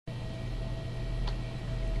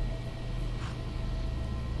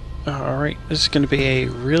Alright, this is going to be a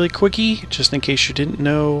really quickie, just in case you didn't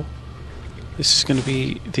know. This is going to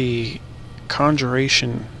be the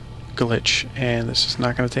Conjuration glitch, and this is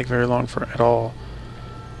not going to take very long at all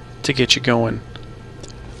to get you going.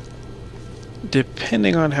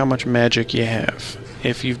 Depending on how much magic you have.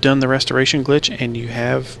 If you've done the restoration glitch and you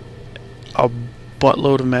have a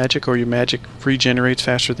buttload of magic, or your magic regenerates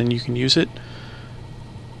faster than you can use it,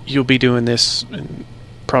 you'll be doing this in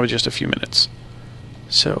probably just a few minutes.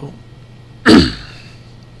 So,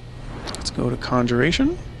 let's go to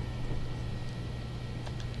Conjuration.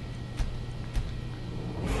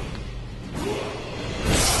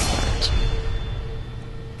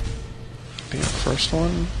 Be the first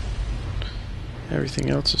one. Everything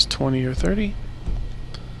else is 20 or 30.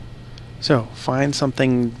 So, find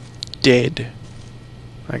something dead.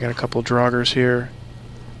 I got a couple draugrs here.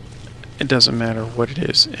 It doesn't matter what it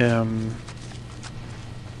is.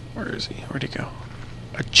 Where is he? Where'd he go?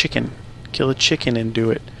 A chicken. Kill a chicken and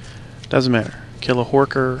do it. Doesn't matter. Kill a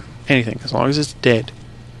horker. Anything. As long as it's dead.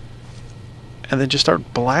 And then just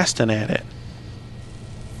start blasting at it.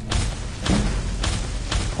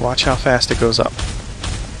 Watch how fast it goes up.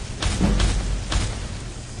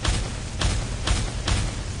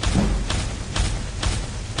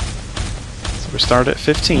 So we start at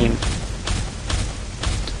 15.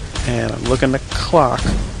 And I'm looking at the clock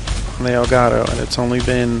on the ElGato, and it's only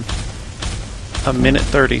been a minute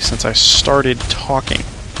 30 since I started talking.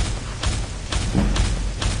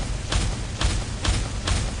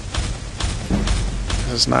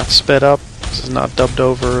 This is not sped up. This is not dubbed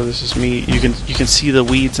over. This is me. You can see the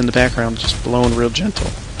weeds in the background just blowing real gentle.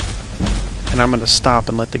 And I'm going to stop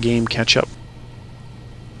and let the game catch up.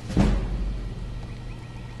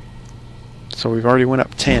 So we've already went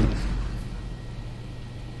up 10.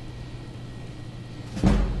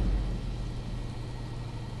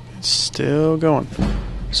 It's still going.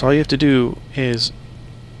 So all you have to do is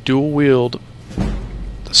dual wield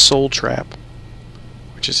the soul trap,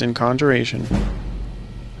 which is in Conjuration.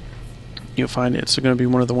 You'll find it's going to be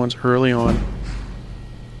one of the ones early on,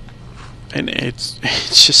 and it's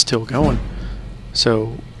just still going.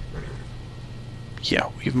 So yeah,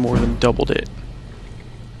 we've more than doubled it,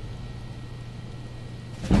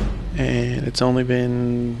 and it's only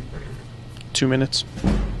been 2 minutes.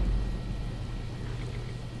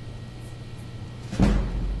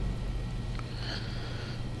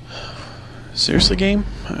 Seriously, game?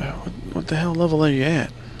 What the hell level are you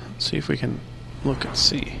at? Let's see if we can look and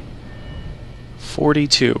see.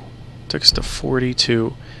 42. Took us to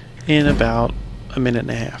 42 in about a minute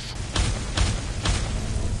and a half.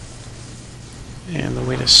 And the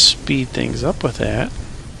way to speed things up with that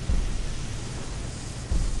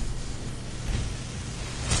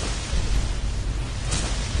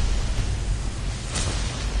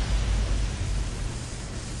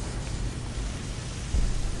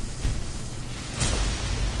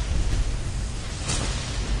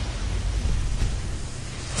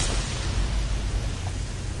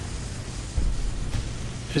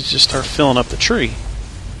is just start filling up the tree.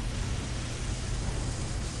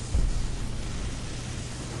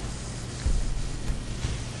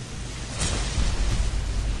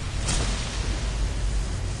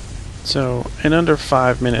 So in under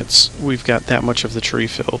 5 minutes we've got that much of the tree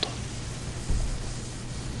filled.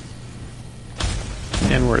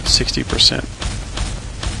 And we're at 60%.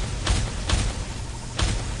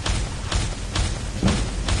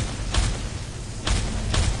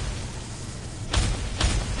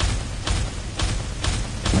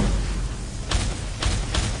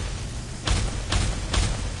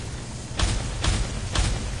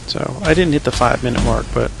 So I didn't hit the 5 minute mark,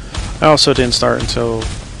 but I also didn't start until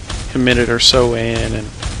a minute or so in, and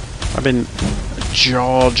I've been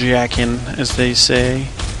jaw jacking, as they say.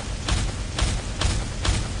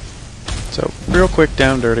 So real quick,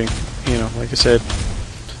 down dirty, you know, like I said.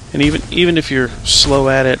 And even if you're slow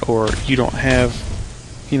at it, or you don't have,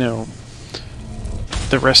 you know,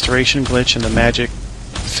 the restoration glitch and the magic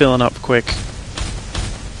filling up quick,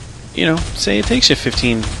 you know, say it takes you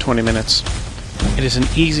 15-20 minutes. It is an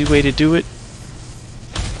easy way to do it.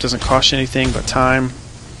 Doesn't cost you anything but time.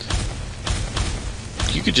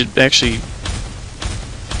 You could just actually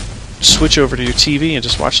switch over to your TV and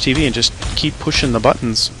just watch TV and just keep pushing the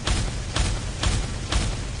buttons.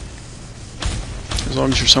 As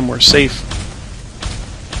long as you're somewhere safe.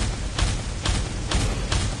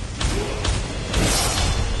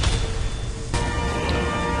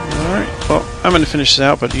 Alright, well, I'm going to finish this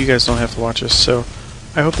out, but you guys don't have to watch this, so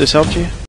I hope this helped you.